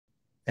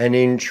An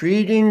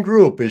intriguing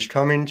group is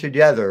coming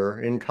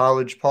together in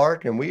College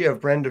Park, and we have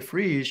Brenda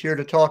Frese here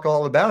to talk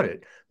all about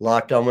it.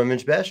 Locked On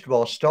Women's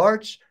Basketball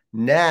starts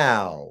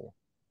now.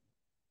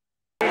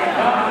 You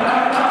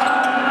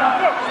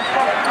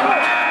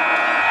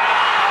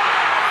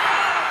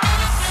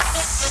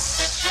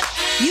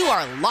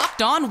are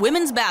Locked On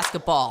Women's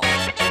Basketball,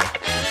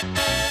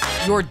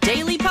 your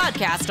daily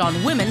podcast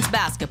on women's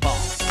basketball.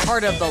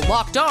 Part of the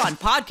Locked On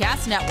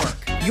Podcast Network,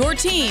 your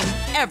team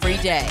every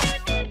day.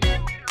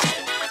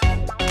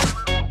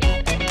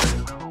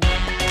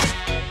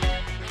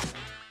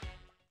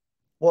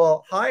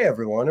 Well, hi,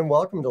 everyone, and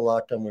welcome to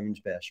Locked On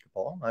Women's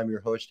Basketball. I'm your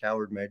host,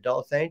 Howard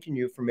Megdal, thanking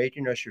you for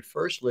making us your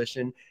first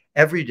listen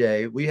every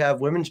day. We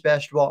have women's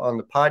basketball on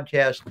the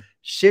podcast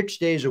 6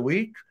 days a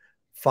week,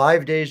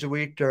 5 days a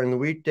week during the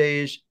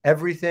weekdays,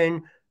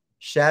 everything.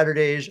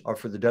 Saturdays are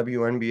for the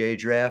WNBA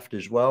draft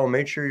as well.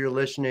 Make sure you're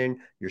listening,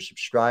 you're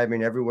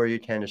subscribing everywhere you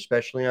can,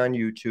 especially on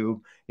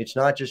YouTube. It's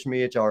not just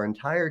me, it's our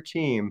entire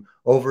team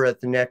over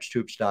at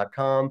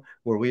thenexthoops.com,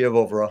 where we have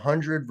over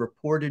 100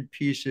 reported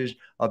pieces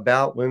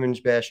about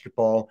women's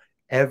basketball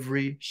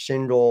every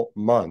single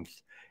month.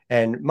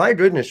 And my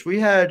goodness,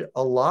 we had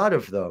a lot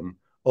of them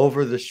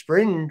over the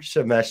spring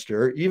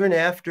semester. Even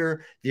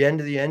after the end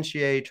of the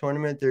NCAA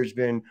tournament, there's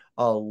been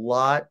a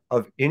lot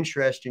of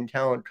interesting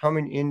talent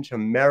coming into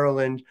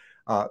Maryland.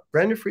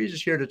 Brenda Frese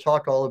is here to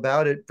talk all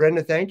about it.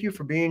 Brenda, thank you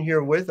for being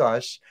here with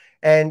us.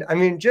 And I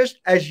mean, just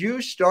as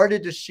you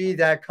started to see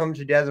that come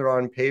together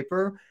on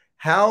paper,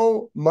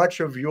 how much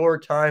of your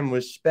time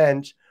was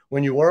spent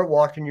when you weren't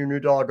walking your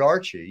new dog,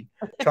 Archie,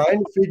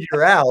 trying to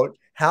figure out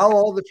how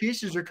all the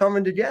pieces are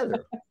coming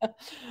together?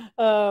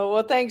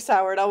 Well, thanks,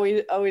 Howard.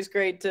 Always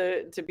great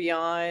to be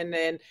on.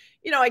 And,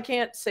 you know, I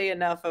can't say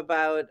enough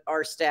about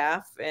our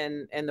staff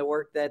and the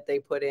work that they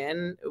put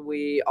in.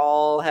 We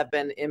all have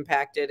been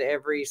impacted,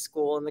 every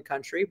school in the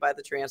country, by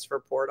the transfer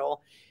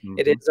portal. Mm-hmm.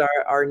 It is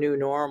our new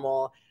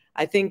normal.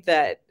 I think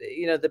that,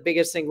 you know, the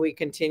biggest thing we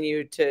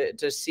continue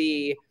to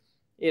see,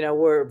 you know,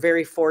 we're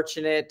very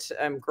fortunate.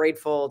 I'm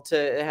grateful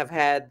to have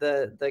had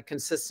the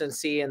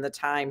consistency and the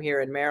time here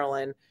in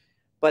Maryland.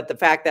 But the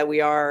fact that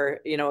we are,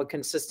 you know, a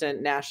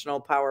consistent national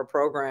power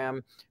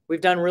program,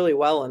 we've done really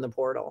well in the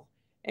portal.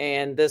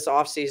 And this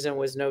offseason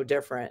was no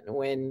different.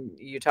 When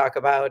you talk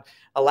about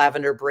a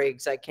Lavender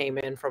Briggs that came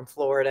in from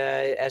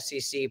Florida,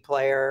 SEC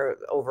player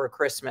over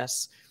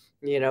Christmas,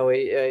 you know,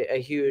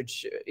 a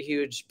huge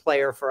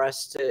player for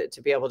us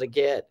to be able to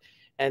get.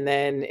 And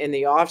then in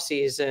the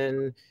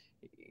offseason,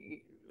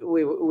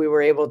 we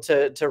were able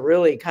to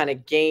really kind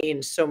of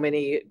gain so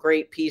many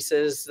great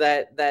pieces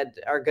that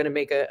are going to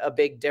make a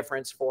big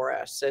difference for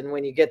us. And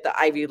when you get the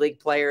Ivy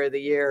League Player of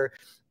the Year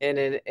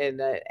in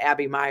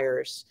Abby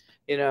Meyers,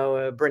 you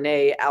know,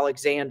 Brene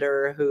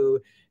Alexander,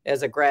 who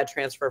is a grad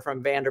transfer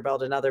from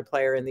Vanderbilt, another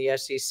player in the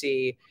SEC,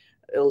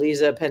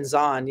 Elisa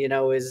Penzon, you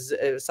know, is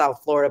a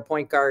South Florida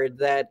point guard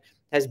that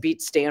has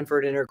beat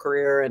Stanford in her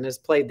career and has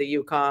played the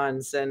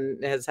UConns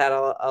and has had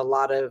a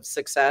lot of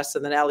success.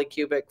 And then Allie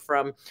Kubik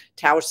from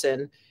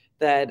Towson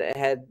that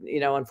had, you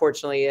know,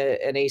 unfortunately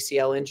an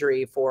ACL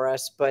injury for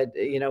us, but,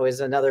 you know, is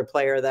another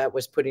player that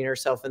was putting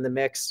herself in the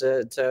mix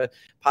to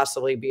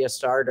possibly be a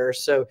starter.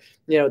 So,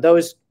 you know,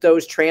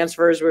 those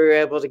transfers we were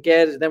able to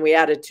get. Then we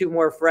added two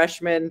more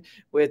freshmen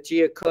with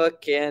Gia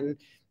Cook and,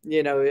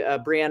 you know,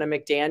 Brianna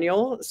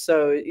McDaniel.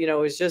 So, you know,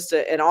 it was just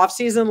an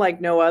offseason like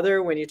no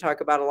other when you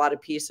talk about a lot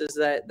of pieces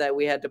that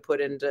we had to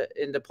put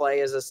into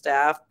play as a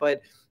staff,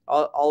 but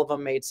all of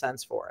them made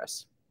sense for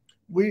us.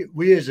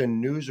 We as a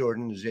news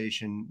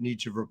organization need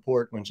to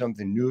report when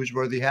something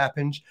newsworthy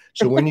happens.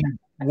 So when you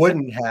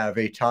wouldn't have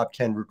a top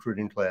 10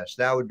 recruiting class,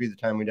 that would be the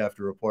time we'd have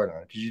to report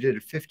on it, because you did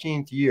a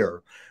 15th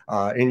year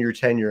in your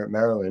tenure at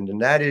Maryland.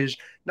 And that is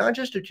not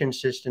just a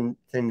consistent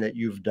thing that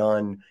you've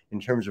done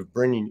in terms of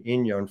bringing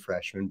in young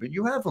freshmen, but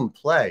you have them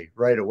play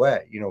right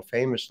away, you know,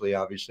 famously,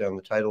 obviously, on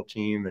the title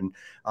team and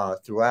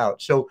throughout.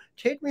 So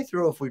take me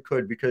through, if we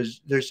could,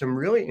 because there's some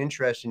really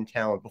interesting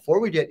talent. Before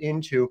we get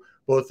into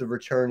both the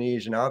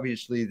returnees and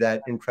obviously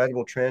that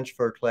incredible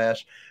transfer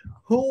class,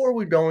 who are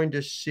we going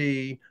to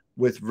see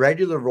with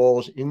regular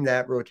roles in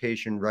that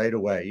rotation right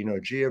away? You know,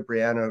 Gia,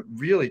 Brianna,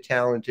 really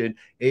talented.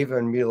 Ava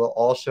and Mila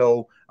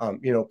also,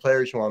 you know,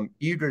 players who I'm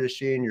eager to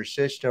see in your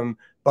system.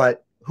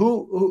 But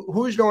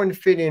who's going to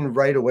fit in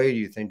right away, do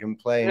you think, and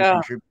play and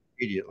contribute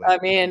immediately? I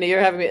mean,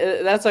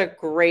 that's a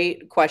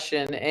great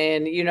question.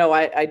 And, you know,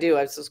 I do.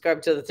 I've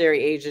subscribed to the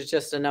theory age is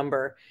just a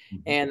number.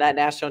 Mm-hmm. And that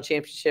national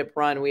championship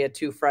run, we had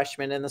two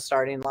freshmen in the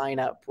starting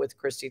lineup with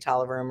Christy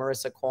Tolliver and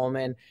Marissa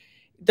Coleman.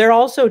 They're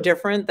also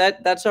different.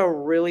 That's a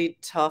really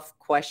tough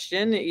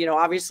question. You know,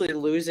 obviously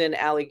losing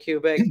Allie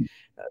Kubik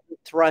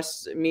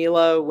thrusts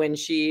Mila when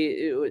she,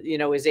 you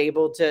know, is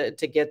able to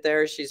get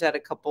there. She's had a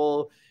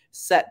couple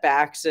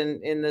setbacks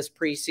in this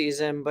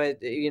preseason,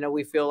 but, you know,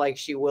 we feel like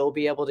she will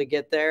be able to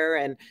get there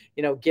and,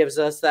 you know, gives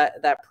us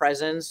that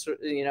presence,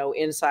 you know,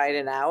 inside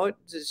and out.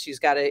 She's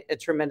got a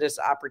tremendous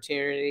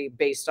opportunity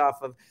based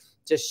off of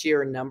just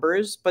sheer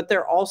numbers, but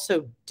they're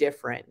also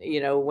different.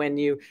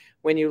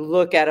 When you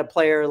look at a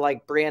player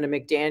like Brenda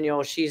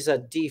McDaniel, she's a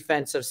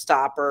defensive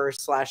stopper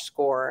 /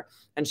 scorer,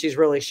 and she's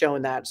really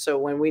shown that. So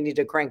when we need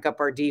to crank up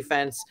our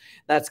defense,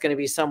 that's going to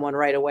be someone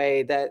right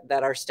away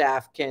that our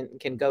staff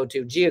can go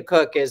to. Gia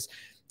Cook is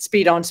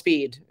speed on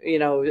speed.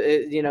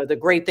 The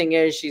great thing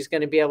is she's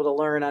going to be able to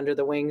learn under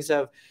the wings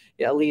of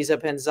Eliza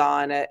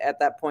Penzon at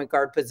that point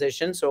guard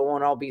position. So it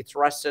won't all be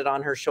thrusted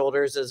on her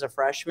shoulders as a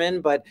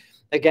freshman, but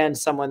again,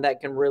 someone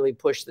that can really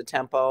push the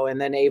tempo. And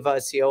then Ava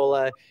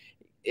Ciola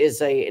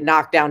is a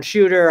knockdown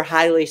shooter,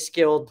 highly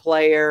skilled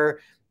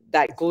player,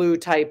 that glue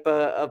type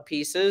of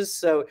pieces.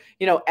 So,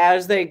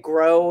 as they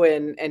grow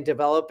and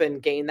develop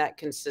and gain that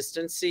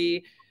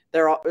consistency,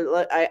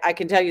 I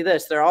can tell you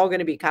this, they're all going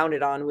to be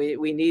counted on.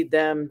 We need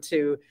them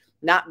to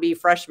not be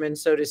freshmen,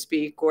 so to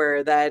speak,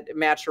 where that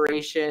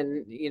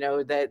maturation,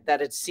 that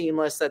it's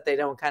seamless, that they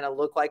don't kind of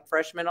look like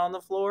freshmen on the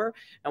floor.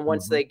 And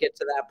once they get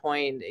to that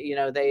point,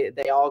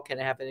 they all can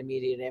have an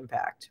immediate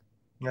impact.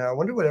 Yeah, I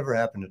wonder whatever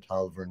happened to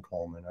Tolliver and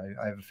Coleman.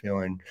 I have a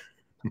feeling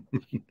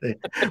they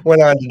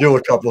went on to do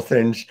a couple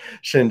things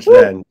since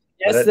then.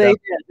 Yes, they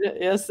did.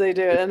 Yes, they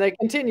do. And they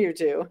continue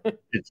to.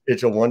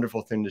 It's a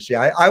wonderful thing to see.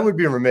 I would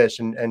be remiss,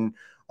 and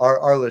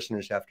our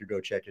listeners have to go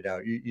check it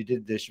out. You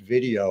did this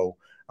video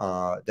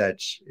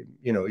that's,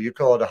 you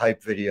call it a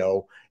hype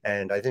video,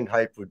 and I think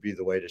hype would be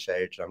the way to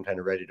say it. So I'm kind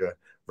of ready to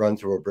run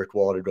through a brick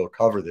wall to go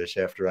cover this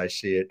after I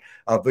see it.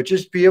 But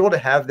just be able to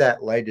have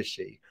that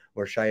legacy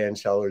where Cheyenne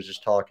Sellers is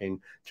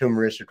talking to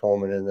Marissa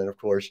Coleman, and then, of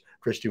course,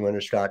 Christy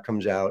Winter-Scott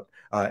comes out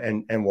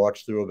and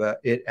walks through about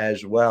it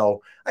as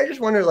well. I just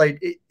wonder,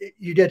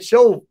 you get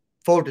so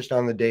focused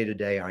on the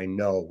day-to-day, I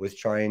know, with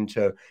trying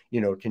to,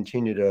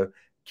 continue to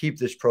keep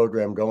this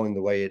program going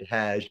the way it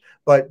has.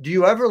 But do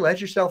you ever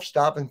let yourself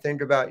stop and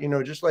think about,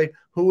 just like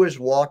who has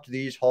walked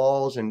these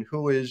halls and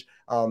who is,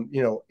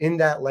 in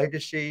that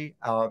legacy,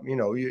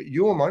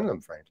 you among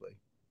them, frankly?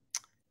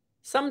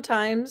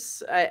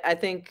 Sometimes I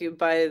think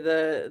by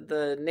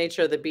the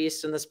nature of the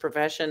beast in this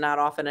profession, not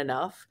often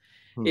enough.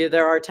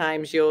 There are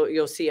times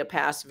you'll see a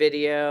past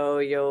video,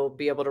 you'll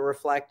be able to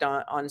reflect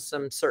on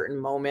some certain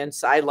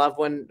moments. I love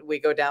when we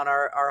go down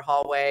our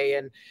hallway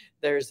and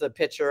there's the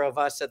picture of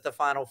us at the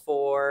Final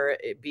Four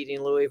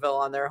beating Louisville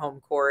on their home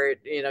court.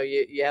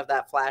 You have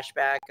that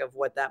flashback of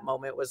what that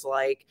moment was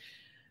like.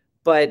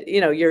 But,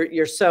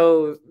 you're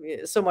so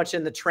much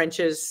in the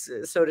trenches,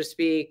 so to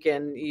speak,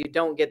 and you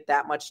don't get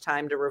that much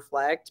time to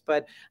reflect.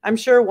 But I'm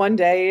sure one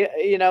day,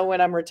 when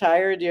I'm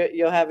retired,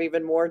 you'll have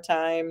even more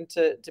time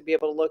to be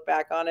able to look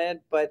back on it.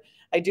 But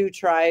I do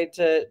try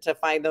to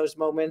find those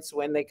moments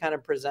when they kind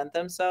of present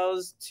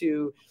themselves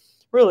to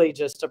really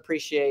just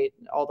appreciate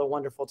all the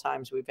wonderful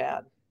times we've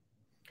had.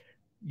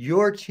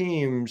 Your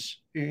teams,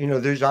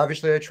 there's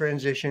obviously a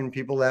transition,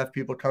 people left,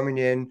 people coming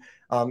in.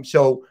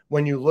 So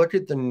when you look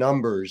at the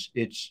numbers,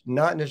 it's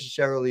not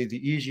necessarily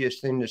the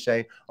easiest thing to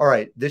say, all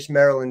right, this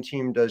Maryland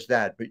team does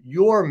that. But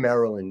your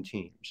Maryland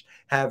teams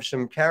have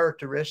some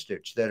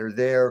characteristics that are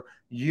there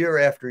year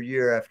after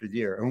year after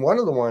year. And one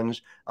of the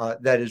ones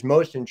that is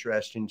most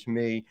interesting to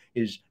me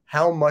is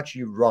how much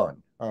you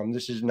run.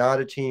 This is not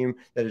a team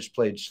that has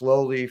played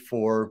slowly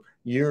for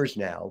years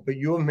now, but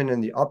you have been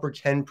in the upper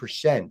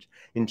 10%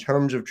 in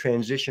terms of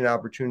transition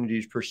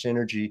opportunities per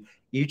synergy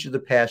each of the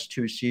past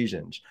 2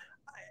 seasons.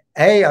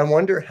 I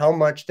wonder how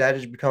much that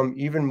has become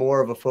even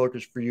more of a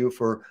focus for you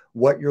for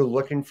what you're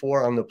looking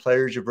for on the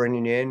players you're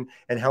bringing in,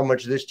 and how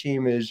much this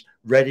team is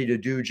ready to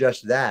do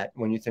just that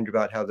when you think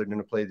about how they're going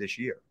to play this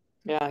year.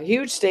 Yeah,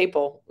 huge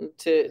staple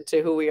to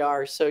who we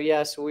are. So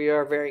yes, we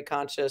are very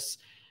conscious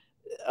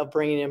of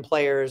bringing in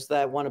players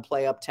that want to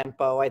play up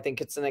tempo. I think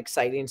it's an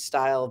exciting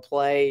style of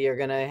play. You're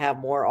going to have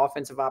more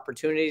offensive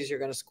opportunities. You're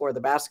going to score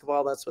the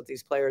basketball. That's what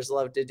these players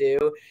love to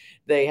do.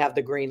 They have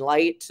the green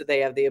light. They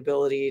have the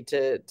ability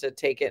to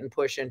take it and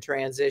push and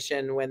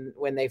transition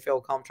when they feel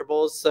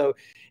comfortable. So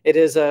it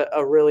is a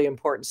really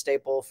important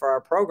staple for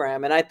our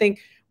program. And I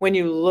think when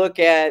you look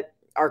at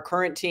our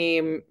current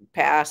team,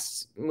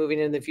 past, moving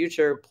in the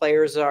future,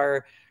 players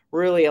are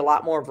really a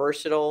lot more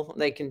versatile.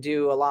 They can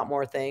do a lot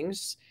more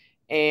things.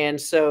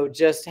 And so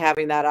just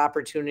having that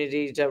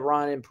opportunity to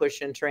run and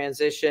push and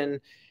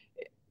transition,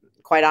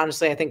 quite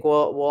honestly, I think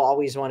we'll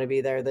always want to be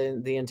there.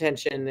 The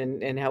intention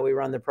and how we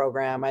run the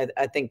program, I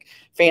think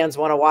fans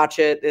want to watch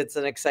it. It's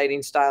an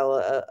exciting style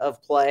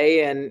of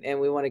play, and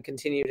we want to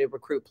continue to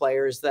recruit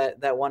players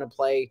that want to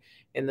play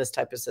in this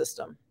type of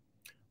system.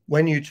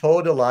 When you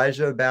told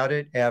Eliza about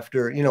it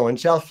after, in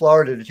South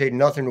Florida, to take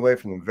nothing away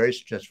from them, very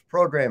successful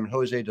program, and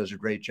Jose does a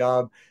great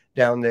job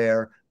down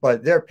there,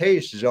 but their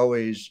pace is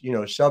always,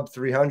 sub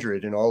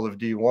 300 in all of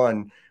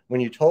D1.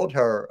 When you told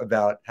her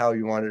about how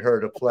you wanted her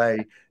to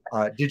play,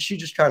 did she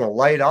just kind of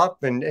light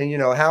up? And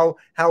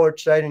how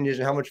exciting is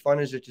it? How much fun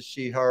is it to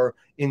see her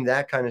in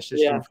that kind of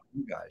system for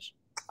you guys?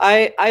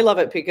 I love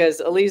it because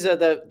Eliza,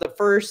 the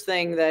first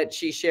thing that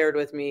she shared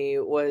with me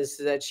was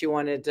that she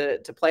wanted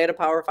to play at a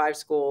Power 5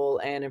 school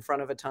and in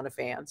front of a ton of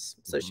fans.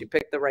 So she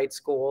picked the right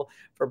school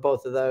for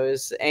both of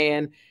those.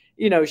 And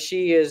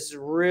she is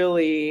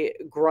really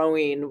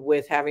growing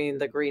with having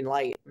the green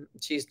light.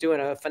 She's doing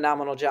a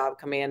phenomenal job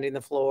commanding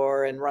the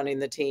floor and running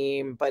the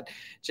team, but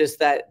just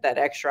that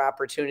extra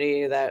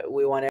opportunity that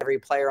we want every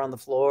player on the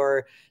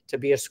floor to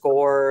be a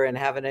scorer and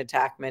have an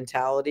attack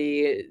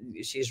mentality.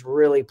 She's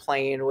really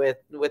playing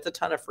with a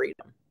ton of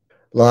freedom.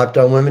 Locked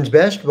On Women's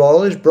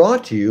Basketball is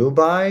brought to you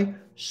by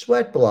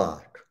Sweat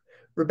Block.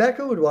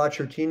 Rebecca would watch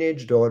her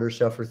teenage daughter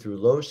suffer through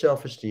low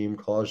self-esteem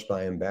caused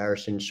by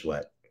embarrassing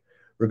sweat.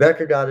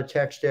 Rebecca got a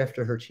text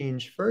after her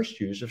teen's first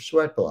use of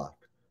Sweat Block.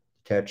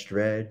 The text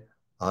read,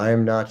 "I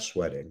am not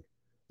sweating."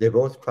 They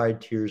both cried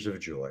tears of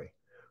joy.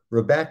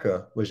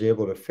 Rebecca was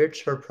able to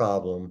fix her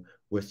problem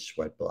with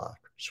Sweat Block.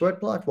 Sweat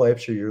Block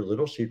wipes are your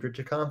little secret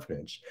to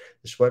confidence.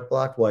 The Sweat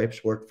Block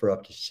wipes work for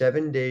up to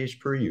 7 days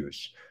per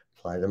use.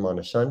 Apply them on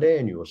a Sunday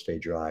and you will stay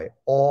dry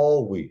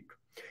all week.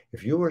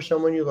 If you or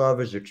someone you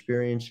love is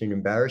experiencing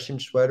embarrassing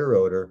sweat or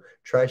odor,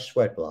 try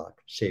Sweat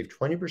Block. Save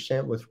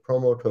 20% with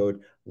promo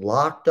code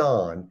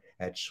LOCKEDON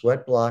at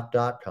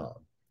sweatblock.com.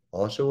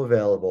 Also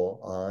available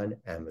on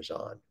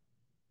Amazon.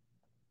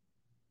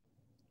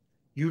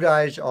 You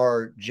guys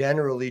are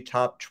generally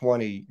top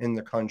 20 in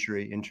the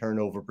country in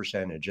turnover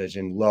percentage, as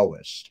in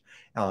lowest,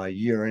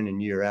 year in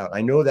and year out.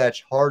 I know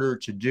that's harder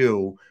to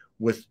do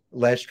with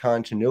less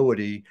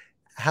continuity.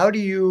 How do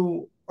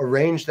you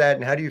arrange that,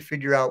 and how do you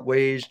figure out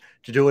ways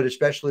to do it,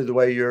 especially the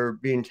way you're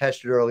being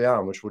tested early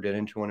on, which we'll get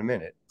into in a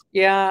minute?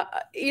 Yeah,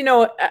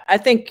 I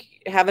think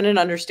having an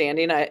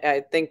understanding,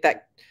 I think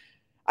that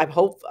I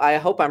hope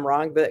I'm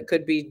wrong, but it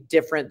could be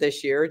different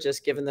this year,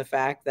 just given the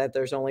fact that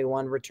there's only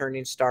one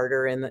returning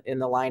starter in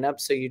the lineup.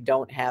 So you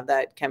don't have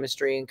that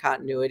chemistry and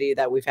continuity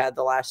that we've had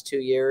the last 2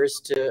 years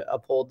to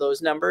uphold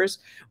those numbers.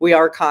 We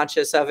are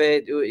conscious of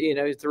it,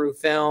 through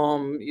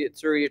film,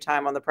 through your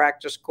time on the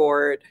practice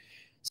court.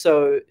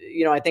 So,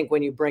 I think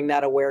when you bring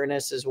that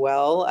awareness as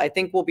well, I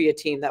think we'll be a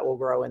team that will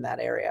grow in that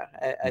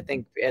area. I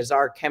think as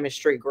our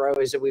chemistry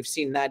grows, and we've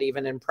seen that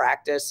even in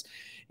practice,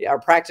 our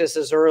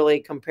practices early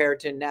compared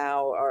to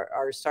now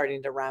are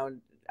starting to round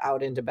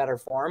out into better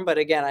form. But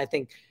again, I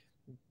think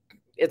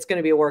it's going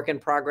to be a work in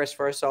progress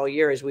for us all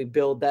year as we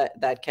build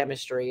that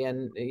chemistry.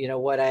 And,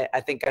 what I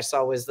think I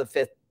saw was the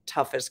 5th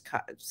toughest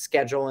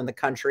schedule in the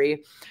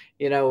country,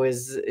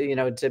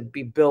 to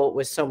be built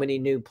with so many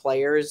new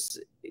players,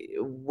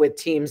 with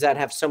teams that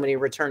have so many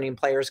returning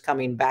players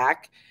coming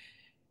back.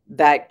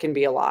 That can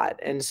be a lot.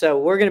 And so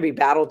we're going to be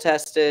battle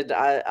tested.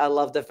 I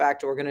love the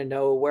fact that we're going to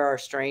know where our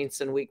strengths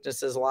and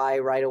weaknesses lie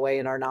right away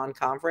in our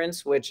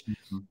non-conference, which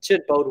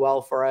should bode well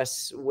for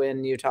us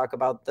when you talk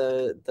about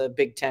the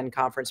Big Ten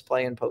conference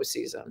play in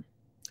postseason.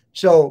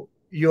 So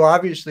you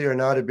obviously are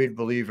not a big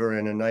believer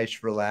in a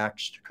nice,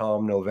 relaxed,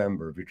 calm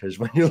November, because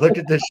when you look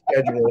at this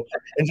schedule,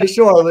 and just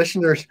so our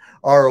listeners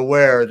are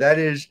aware, that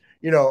is,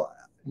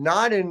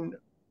 not an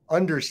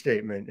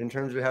understatement in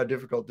terms of how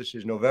difficult this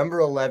is.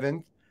 November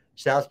 11th,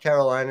 South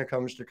Carolina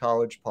comes to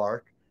College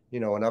Park,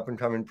 an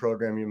up-and-coming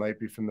program you might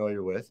be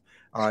familiar with.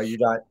 You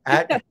got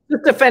at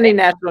defending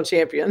national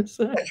champions.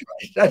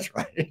 That's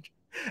right.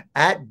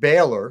 At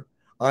Baylor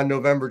on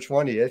November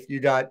 20th. You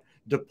got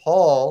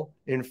DePaul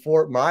in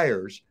Fort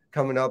Myers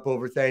coming up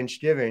over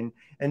Thanksgiving.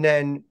 And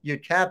then you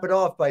cap it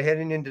off by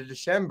heading into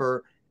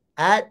December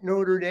at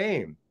Notre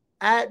Dame.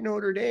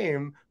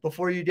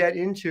 Before you get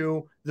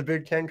into the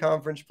Big Ten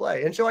conference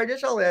play. And so I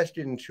guess I'll ask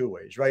it in 2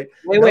 ways, right?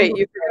 Wait,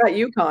 you forgot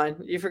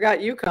UConn. You forgot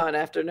UConn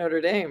after Notre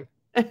Dame.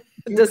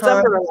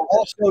 December.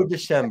 Also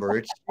December.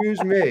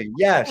 Excuse me.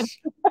 Yes,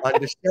 on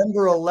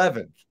December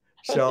 11th.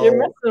 So you're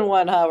missing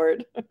one,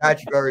 Howard.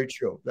 That's very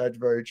true.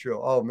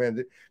 Oh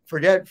man,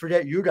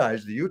 forget you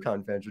guys. The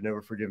UConn fans would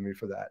never forgive me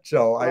for that.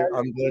 So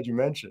I'm glad you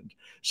mentioned.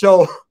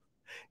 So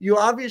you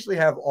obviously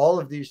have all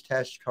of these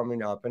tests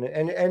coming up, and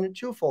a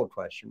twofold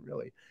question,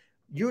 really.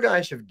 You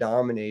guys have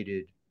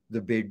dominated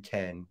the Big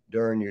Ten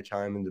during your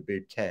time in the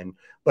Big Ten,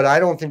 but I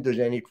don't think there's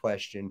any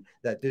question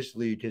that this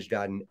league has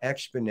gotten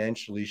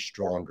exponentially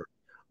stronger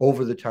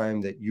over the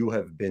time that you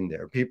have been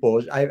there.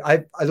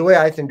 The way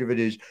I think of it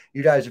is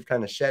you guys have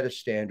kind of set a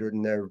standard,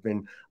 and there have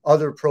been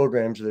other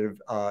programs that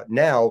have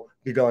now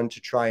begun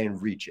to try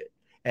and reach it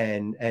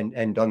and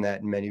done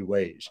that in many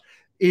ways.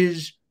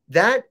 Is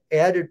that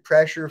added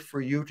pressure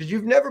for you? Because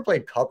you've never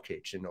played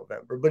cupcakes in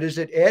November, but is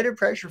it added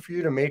pressure for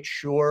you to make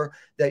sure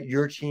that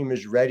your team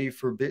is ready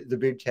for the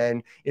Big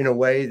Ten in a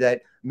way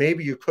that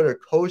maybe you could have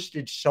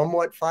coasted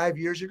somewhat 5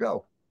 years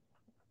ago?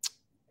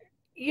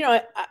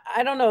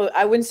 I don't know.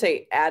 I wouldn't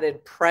say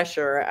added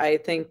pressure. I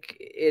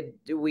think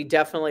we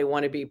definitely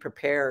want to be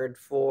prepared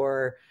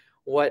for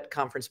what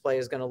conference play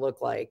is going to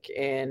look like.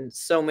 And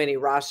so many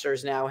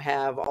rosters now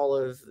have all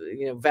of,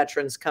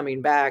 veterans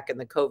coming back in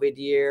the COVID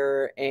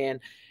year. And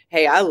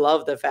hey, I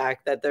love the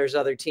fact that there's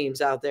other teams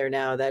out there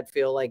now that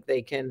feel like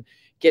they can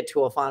get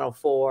to a Final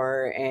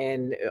Four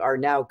and are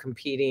now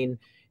competing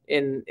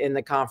in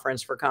the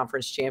conference for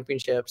conference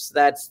championships.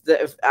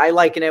 I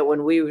liken it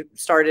when we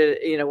started,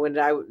 when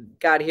I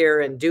got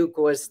here and Duke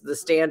was the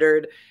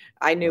standard.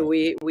 I knew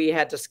we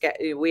had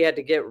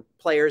to get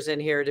players in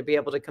here to be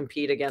able to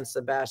compete against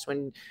the best.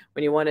 When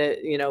you want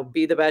to,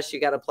 be the best, you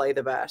got to play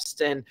the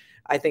best. And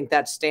I think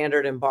that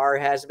standard and bar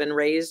has been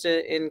raised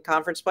in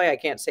conference play. I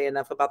can't say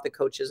enough about the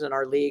coaches in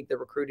our league, the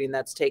recruiting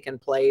that's taken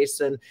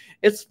place, and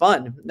it's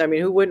fun. I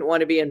mean, who wouldn't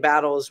want to be in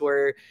battles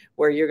where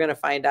you're going to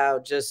find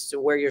out just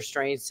where your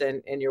strengths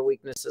and your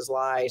weaknesses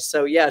lie?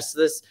 So yes,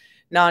 this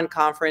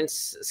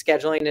non-conference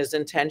scheduling is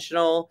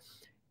intentional.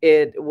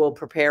 It will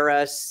prepare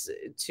us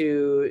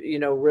to,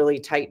 really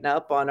tighten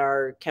up on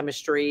our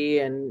chemistry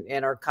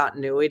and our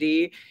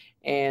continuity.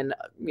 And,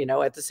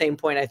 at the same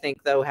point, I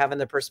think, though, having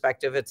the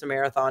perspective, it's a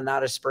marathon,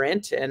 not a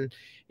sprint. And,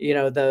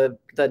 the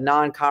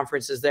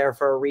non-conference is there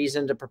for a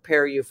reason, to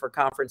prepare you for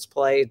conference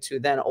play, to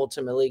then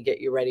ultimately get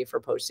you ready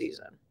for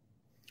postseason.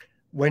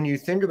 When you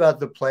think about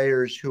the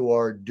players who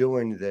are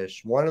doing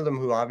this, one of them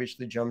who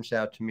obviously jumps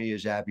out to me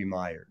is Abby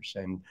Meyers.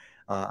 And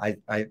I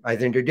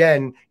think,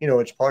 again,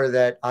 it's part of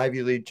that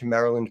Ivy League to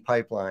Maryland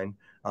pipeline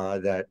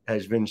that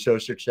has been so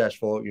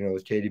successful,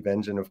 with Katie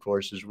Benson, of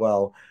course, as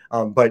well.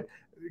 But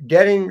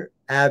getting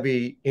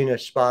Abby in a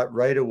spot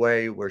right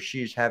away where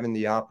she's having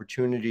the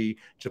opportunity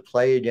to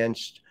play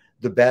against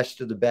the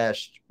best of the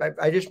best.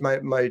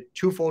 My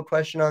twofold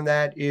question on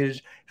that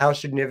is, how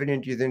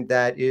significant do you think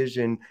that is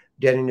in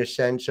getting a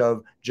sense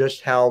of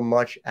just how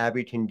much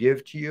Abby can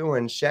give to you?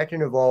 And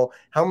second of all,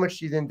 how much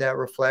do you think that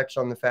reflects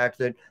on the fact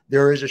that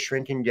there is a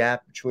shrinking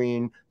gap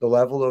between the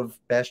level of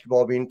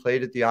basketball being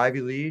played at the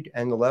Ivy League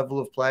and the level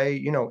of play,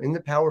 in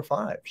the Power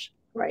Fives?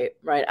 Right.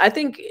 I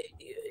think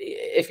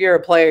if you're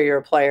a player, you're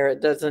a player.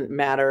 It doesn't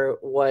matter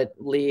what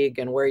league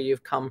and where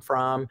you've come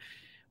from.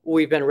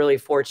 We've been really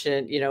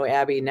fortunate,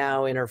 Abby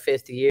now in her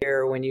 5th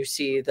year, when you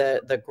see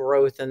the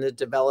growth and the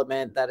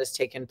development that has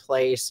taken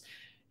place,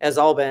 has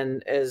all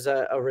been as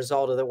a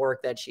result of the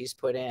work that she's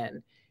put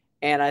in.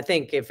 And I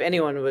think if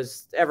anyone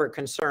was ever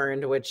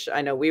concerned, which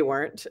I know we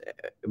weren't,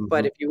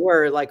 but if you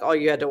were, like, all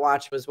you had to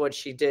watch was what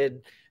she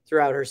did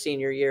throughout her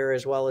senior year,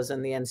 as well as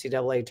in the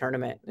NCAA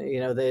tournament.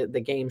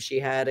 The game she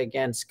had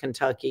against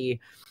Kentucky,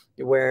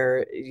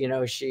 where,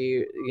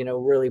 she,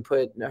 really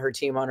put her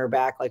team on her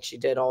back like she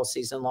did all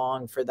season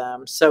long for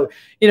them. So,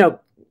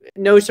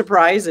 no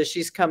surprise that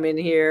she's come in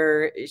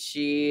here.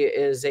 She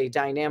is a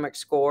dynamic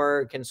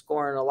scorer, can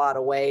score in a lot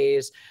of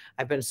ways.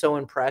 I've been so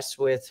impressed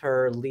with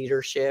her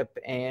leadership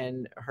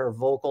and her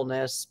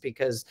vocalness,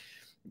 because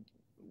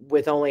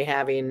with only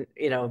having,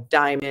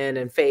 Diamond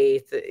and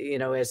Faith,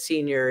 as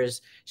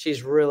seniors,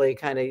 she's really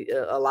kind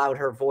of allowed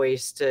her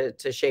voice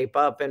to shape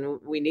up. And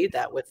we need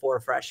that with 4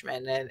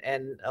 freshmen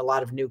and a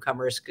lot of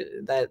newcomers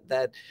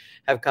that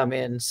have come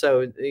in.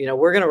 So,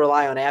 we're going to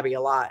rely on Abby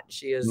a lot.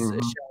 She is,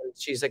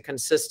 she's a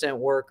consistent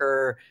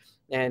worker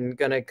and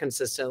going to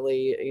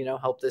consistently,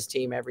 help this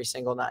team every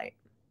single night.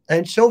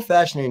 And it's so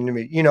fascinating to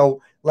me.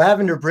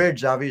 Lavender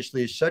Briggs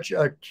obviously is such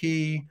a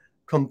key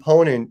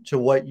component to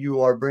what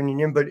you are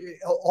bringing in, but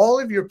all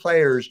of your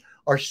players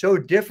are so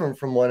different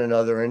from one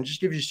another and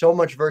just gives you so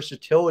much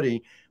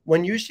versatility.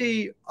 When you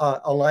see a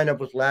lineup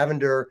with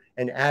Lavender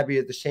and Abby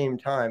at the same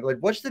time, like,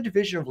 what's the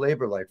division of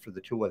labor like for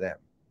the two of them?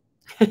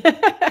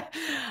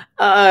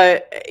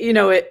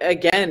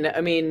 Again,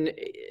 I mean,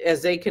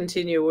 as they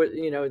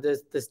continue,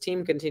 this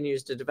team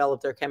continues to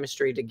develop their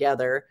chemistry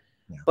together.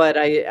 Yeah. But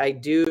I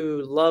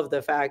do love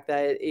the fact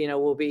that,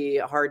 will be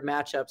hard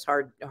matchups,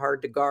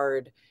 hard to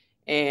guard.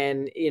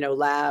 And,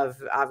 Lav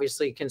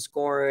obviously can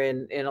score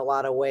in a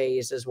lot of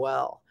ways as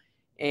well.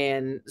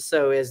 And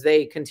so as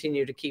they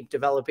continue to keep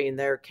developing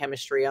their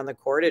chemistry on the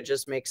court, it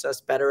just makes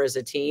us better as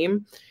a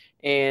team.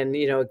 And,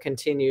 it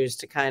continues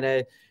to kind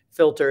of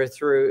filter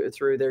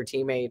through their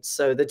teammates.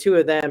 So the two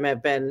of them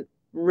have been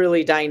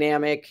really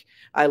dynamic.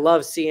 I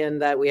love seeing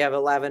that we have a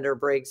Lavender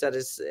Briggs that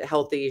is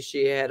healthy.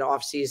 She had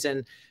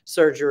off-season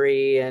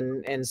surgery.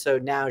 And so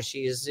now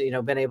she's,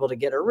 been able to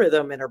get her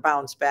rhythm and her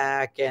bounce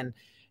back. And,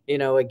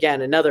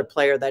 again, another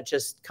player that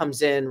just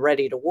comes in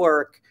ready to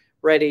work,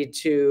 ready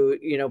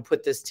to,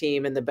 put this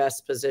team in the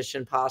best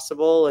position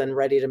possible and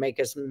ready to make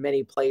as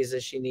many plays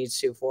as she needs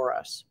to for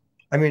us.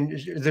 I mean,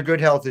 the good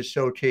health is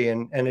so key.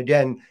 And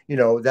again,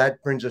 that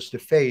brings us to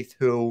Faith,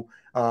 who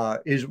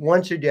is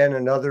once again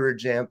another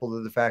example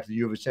of the fact that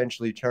you've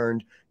essentially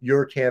turned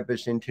your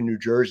campus into New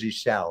Jersey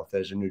South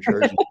as a New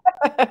Jersey.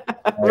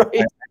 Right.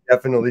 I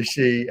definitely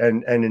see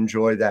and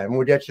enjoy that. And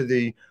we'll get to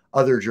the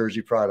other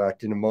Jersey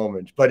product in a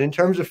moment. But in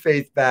terms of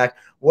Faith back,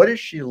 what is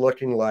she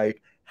looking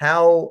like?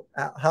 How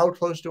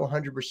close to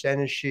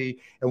 100% is she,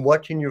 and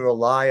what can you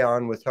rely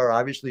on with her?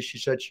 Obviously,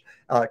 she's such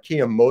a key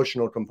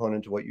emotional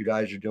component to what you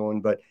guys are doing,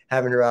 but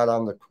having her out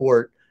on the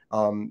court,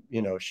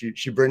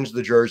 she brings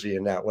the jersey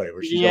in that way.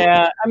 Where she's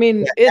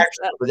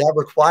that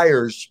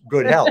requires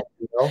good health.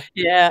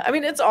 Yeah, I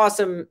mean, it's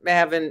awesome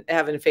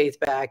having Faith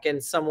back,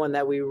 and someone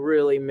that we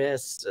really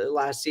missed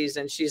last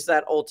season. She's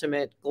that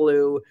ultimate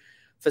glue,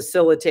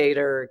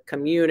 facilitator,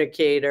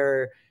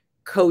 communicator,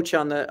 coach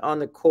on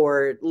the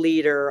court,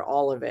 leader,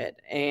 all of it.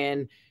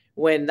 And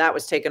when that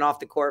was taken off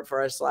the court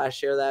for us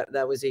last year,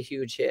 that was a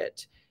huge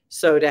hit.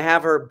 So to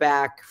have her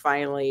back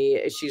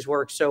finally, she's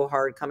worked so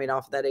hard coming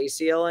off of that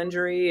ACL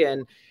injury,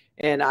 and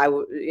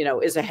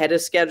is ahead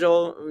of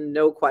schedule,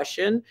 no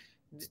question.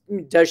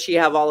 Does she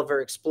have all of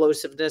her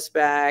explosiveness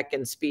back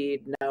and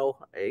speed? No.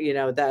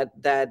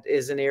 That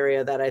is an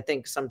area that I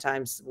think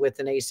sometimes with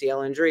an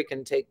ACL injury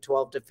can take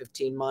 12 to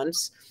 15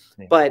 months,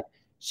 but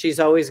she's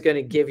always going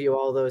to give you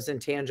all those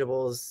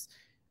intangibles,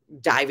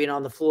 diving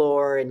on the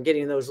floor and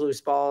getting those loose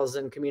balls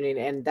and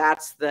communicating. And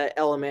that's the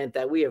element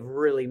that we have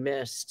really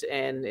missed.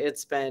 And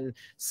it's been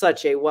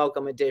such a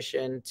welcome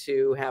addition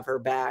to have her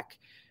back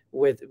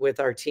with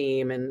our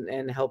team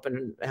and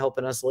helping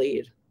us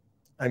lead.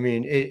 I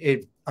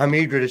mean, I'm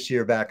eager to see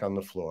her back on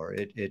the floor.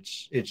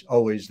 It's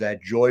always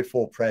that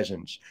joyful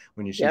presence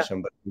when you see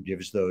somebody who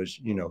gives those,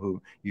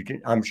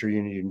 I'm sure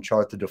you can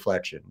chart the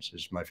deflections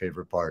is my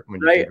favorite part.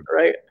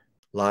 Right.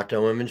 Locked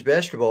On Women's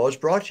Basketball is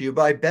brought to you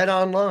by Bet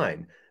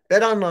Online.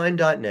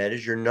 BetOnline.net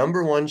is your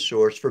 #1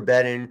 source for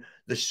betting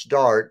the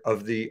start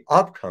of the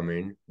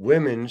upcoming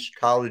women's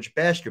college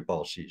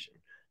basketball season,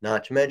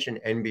 not to mention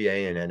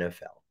NBA and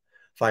NFL.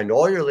 Find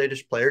all your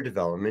latest player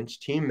developments,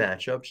 team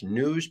matchups,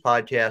 news,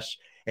 podcasts,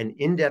 and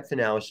in-depth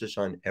analysis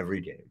on every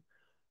game.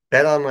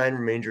 BetOnline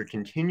remains your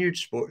continued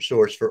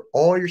source for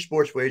all your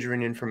sports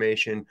wagering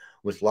information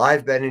with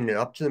live betting and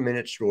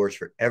up-to-the-minute scores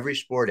for every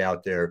sport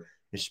out there,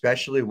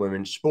 especially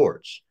women's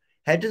sports.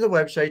 Head to the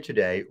website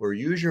today or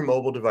use your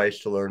mobile device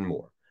to learn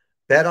more.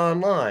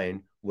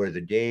 BetOnline, where the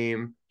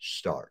game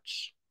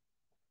starts.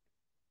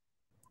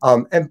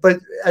 But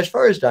as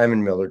far as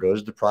Diamond Miller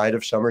goes, the pride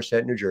of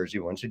Somerset, New Jersey,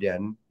 once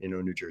again,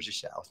 New Jersey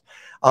South.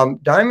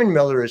 Diamond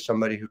Miller is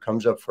somebody who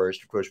comes up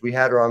first. Of course, we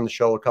had her on the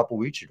show a couple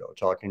weeks ago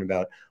talking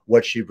about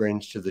what she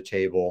brings to the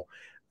table.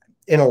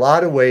 In a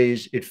lot of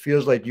ways, it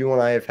feels like you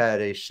and I have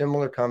had a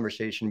similar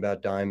conversation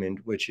about Diamond,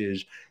 which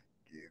is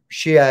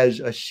she has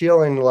a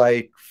ceiling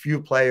like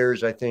few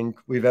players I think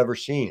we've ever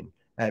seen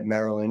at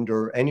Maryland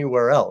or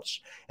anywhere else.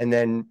 And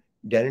then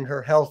getting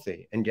her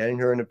healthy and getting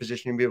her in a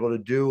position to be able to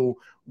do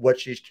what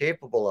she's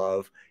capable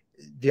of.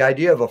 The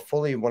idea of a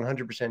fully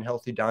 100%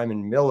 healthy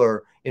Diamond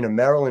Miller in a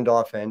Maryland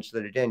offense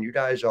that, again, you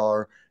guys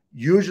are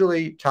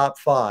usually top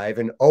 5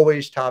 and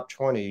always top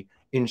 20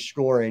 in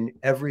scoring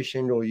every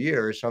single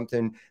year is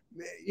something,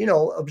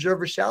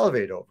 observers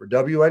salivate over.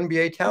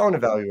 WNBA talent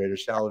evaluators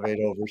salivate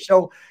over.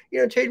 So,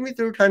 take me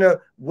through kind of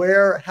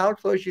how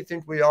close you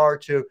think we are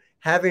to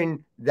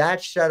having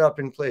that set up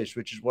in place,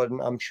 which is what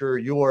I'm sure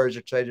you are as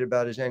excited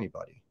about as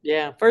anybody.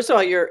 Yeah. First of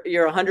all, you're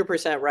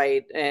 100%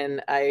 right.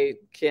 And I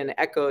can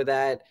echo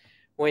that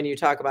when you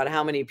talk about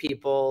how many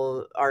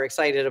people are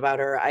excited about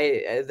her.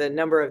 The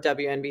number of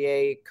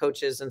WNBA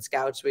coaches and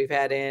scouts we've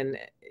had in,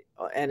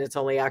 and it's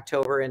only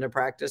October into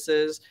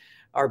practices,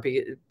 are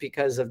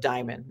because of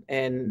Diamond.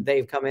 And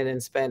they've come in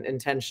and spent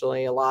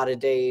intentionally a lot of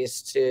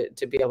days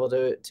to be able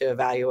to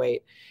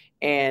evaluate.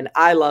 And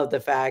I love the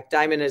fact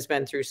Diamond has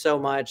been through so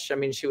much. I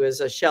mean, she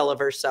was a shell of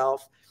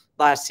herself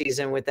last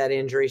season with that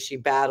injury. She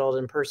battled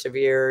and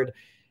persevered.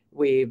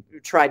 We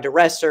tried to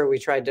rest her. We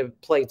tried to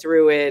play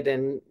through it.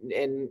 And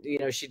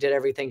she did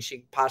everything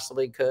she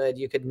possibly could.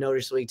 You could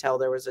noticeably tell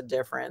there was a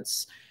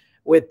difference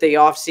with the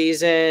off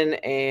season.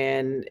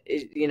 And,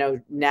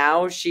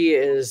 now she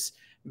is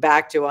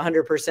back to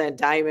 100%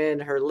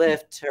 Diamond, her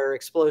lift, her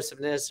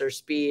explosiveness, her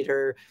speed,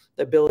 her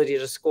ability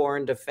to score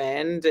and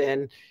defend.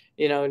 And,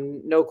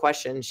 no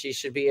question, she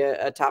should be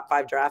a top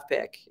 5 draft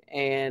pick.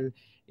 And,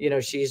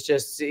 she's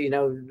just,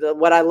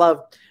 what I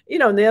love,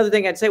 and the other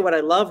thing I'd say, what I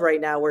love right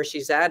now where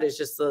she's at is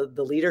just the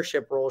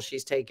leadership role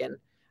she's taken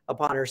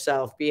upon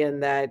herself,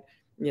 being that,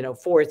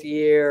 4th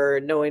year,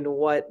 knowing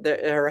what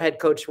her head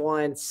coach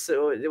wants,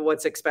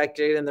 what's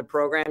expected in the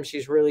program.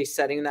 She's really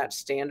setting that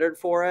standard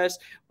for us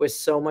with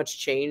so much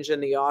change in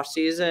the off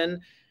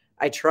season.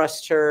 I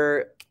trust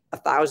her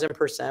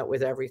 1,000%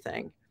 with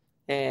everything.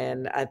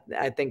 And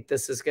I think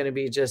this is going to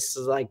be just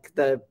like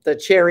the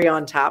cherry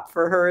on top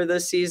for her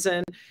this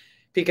season,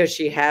 because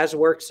she has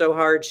worked so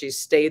hard. She's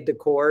stayed the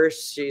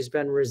course. She's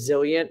been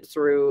resilient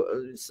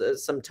through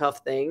some tough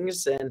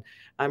things. And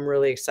I'm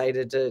really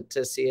excited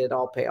to see it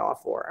all pay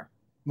off for her.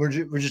 We're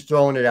just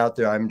throwing it out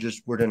there.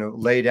 We're going to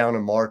lay down a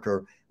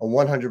marker. A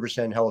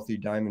 100% healthy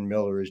Diamond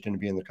Miller is going to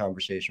be in the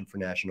conversation for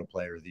National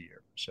Player of the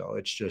Year. So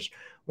it's just,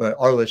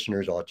 our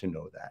listeners ought to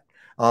know that.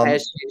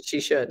 As she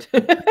should,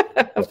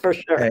 for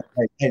sure.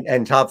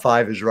 And top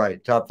 5 is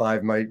right. Top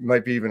 5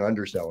 might be even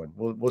underselling.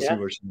 We'll see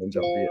where she ends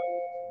up being.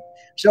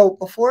 So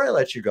before I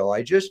let you go,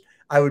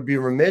 I would be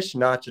remiss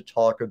not to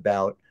talk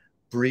about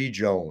Bree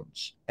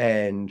Jones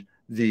and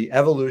the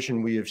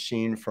evolution we have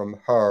seen from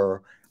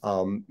her,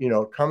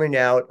 coming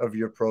out of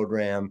your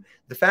program.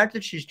 The fact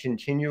that she's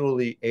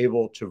continually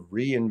able to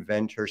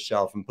reinvent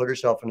herself and put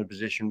herself in a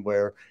position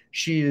where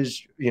she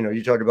is,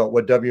 you talk about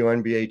what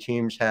WNBA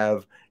teams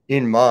have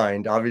in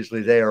mind.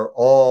 Obviously, they are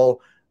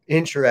all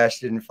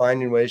interested in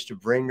finding ways to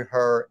bring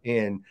her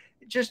in.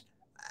 Just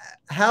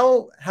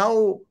how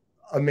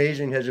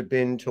amazing has it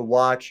been to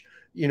watch?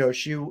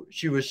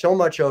 She was so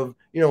much of,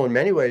 in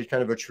many ways,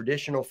 kind of a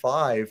traditional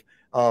 5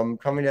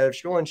 coming out of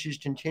school, and she's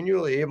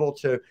continually able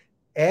to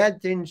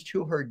add things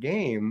to her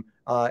game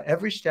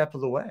every step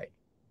of the way.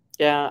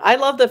 Yeah, I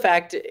love the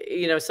fact,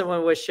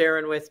 someone was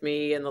sharing with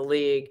me in the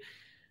league,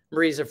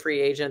 Marie's a free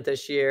agent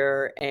this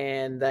year,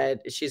 and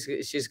that she's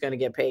going to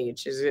get paid.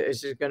 She's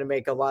going to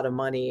make a lot of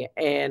money,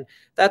 and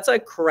that's a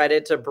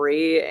credit to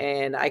Bree.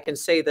 And I can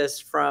say this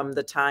from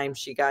the time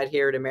she got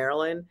here to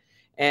Maryland,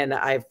 and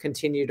I've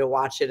continued to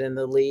watch it in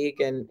the league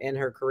and in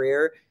her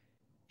career.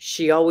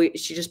 She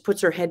just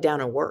puts her head down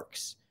and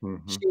works.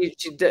 Mm-hmm.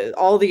 She does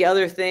all the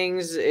other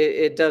things.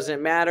 It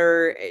doesn't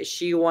matter.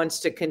 She wants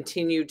to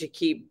continue to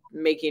keep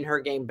making her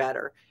game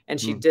better. And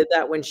she did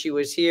that when she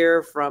was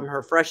here from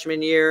her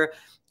freshman year,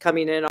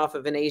 coming in off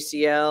of an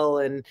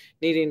ACL and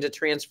needing to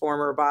transform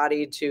her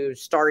body, to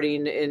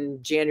starting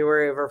in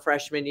January of her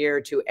freshman year,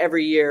 to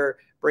every year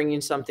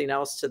bringing something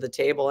else to the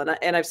table.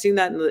 And I've seen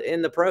that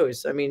in the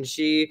pros. I mean,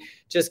 she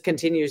just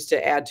continues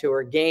to add to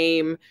her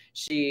game.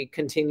 She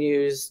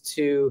continues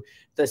to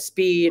the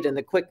speed and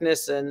the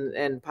quickness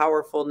and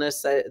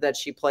powerfulness that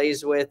she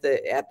plays with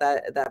at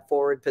that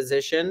forward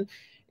position.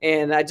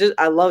 And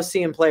I love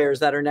seeing players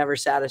that are never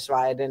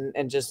satisfied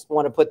and just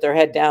want to put their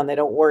head down. They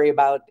don't worry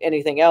about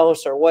anything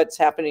else or what's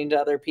happening to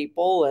other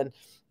people. And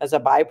as a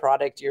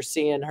byproduct, you're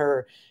seeing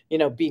her,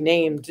 be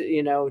named, to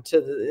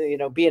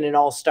the, being an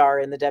all-star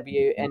in the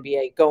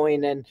WNBA,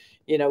 going and,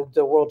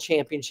 the world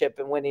championship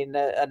and winning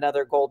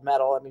another gold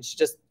medal. I mean, she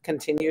just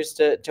continues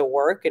to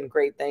work, and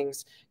great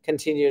things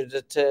continue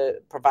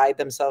to provide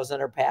themselves in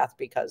her path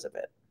because of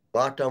it.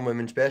 Locked On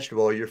Women's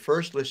Basketball, your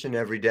first listen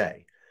every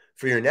day.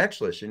 For your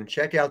next listen,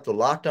 check out the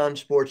Locked On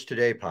Sports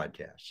Today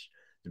podcast.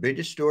 The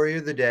biggest story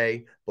of the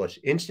day, plus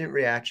instant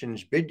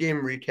reactions, big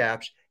game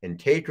recaps, and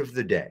take of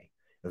the day.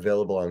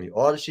 Available on the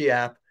Odyssey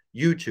app,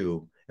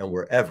 YouTube, and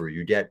wherever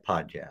you get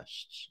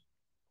podcasts.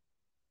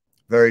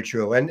 Very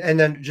true. And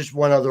then just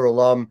one other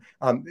alum,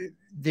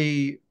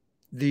 the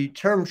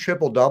term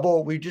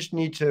triple-double, we just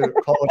need to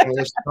call it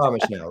Alyssa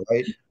Thomas now,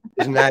 right?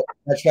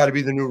 That's got to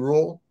be the new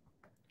rule?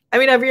 I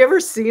mean, have you ever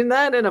seen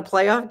that in a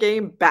playoff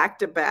game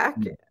back-to-back?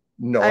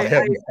 No, I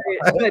haven't.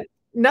 But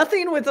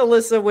nothing with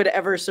Alyssa would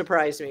ever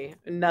surprise me.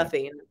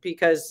 Nothing.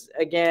 Because,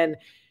 again,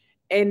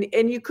 and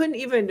you couldn't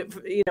even,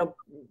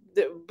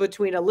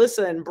 between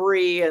Alyssa and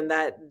Bree and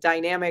that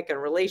dynamic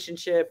and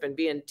relationship and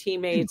being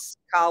teammates,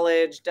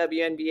 college,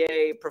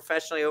 WNBA,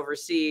 professionally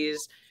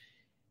overseas.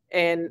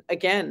 And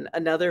again,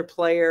 another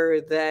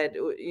player that,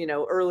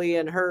 early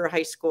in her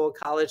high school,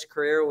 college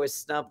career was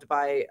snubbed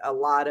by a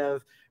lot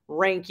of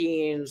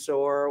rankings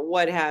or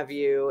what have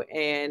you.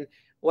 And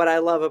what I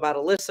love about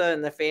Alyssa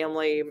and the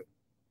family,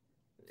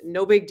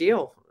 no big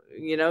deal.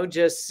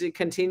 Just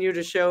continue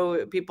to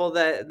show people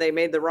that they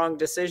made the wrong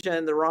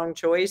decision, the wrong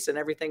choice, and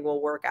everything will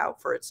work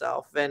out for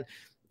itself. And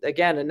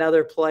again,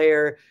 another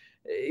player,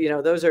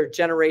 those are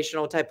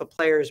generational type of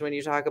players when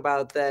you talk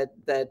about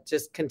that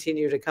just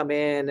continue to come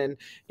in. And,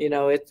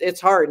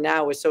 it's hard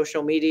now with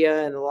social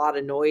media and a lot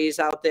of noise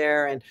out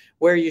there and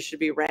where you should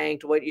be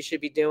ranked, what you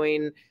should be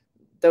doing.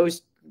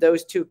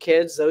 Those two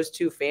kids, those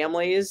two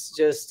families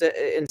just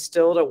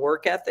instilled a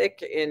work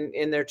ethic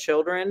in their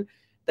children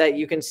that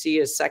you can see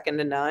is second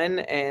to none.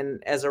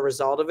 And as a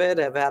result of it,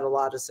 have had a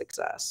lot of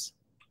success.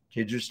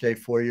 Kids who stay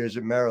 4 years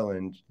at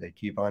Maryland, they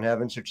keep on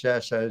having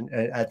success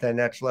at that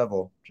next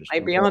level.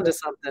 Might be onto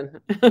something.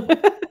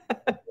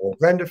 Well,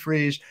 Brenda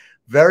Frese,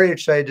 very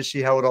excited to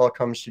see how it all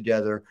comes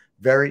together.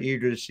 Very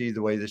eager to see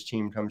the way this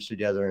team comes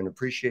together, and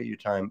appreciate your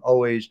time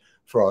always.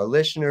 For our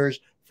listeners,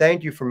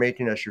 thank you for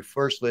making us your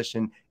first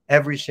listen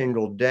every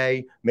single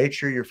day. Make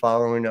sure you're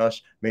following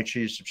us. Make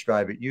sure you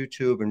subscribe at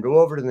YouTube and go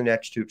over to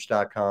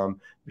thenexthoops.com,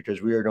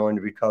 because we are going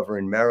to be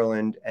covering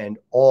Maryland and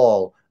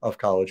all of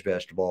college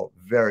basketball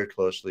very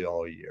closely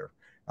all year.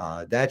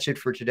 That's it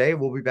for today.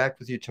 We'll be back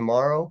with you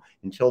tomorrow.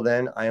 Until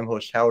then, I am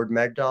host Howard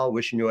Megdal,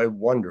 wishing you a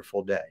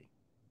wonderful day.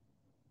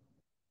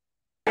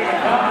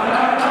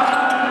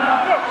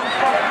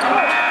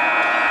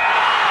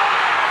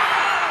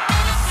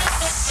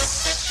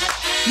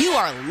 You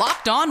are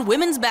Locked On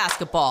Women's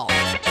Basketball,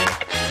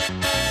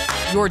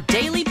 your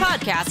daily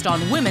podcast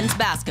on women's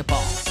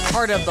basketball.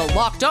 Part of the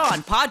Locked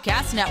On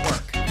Podcast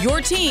Network,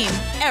 your team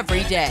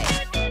every day.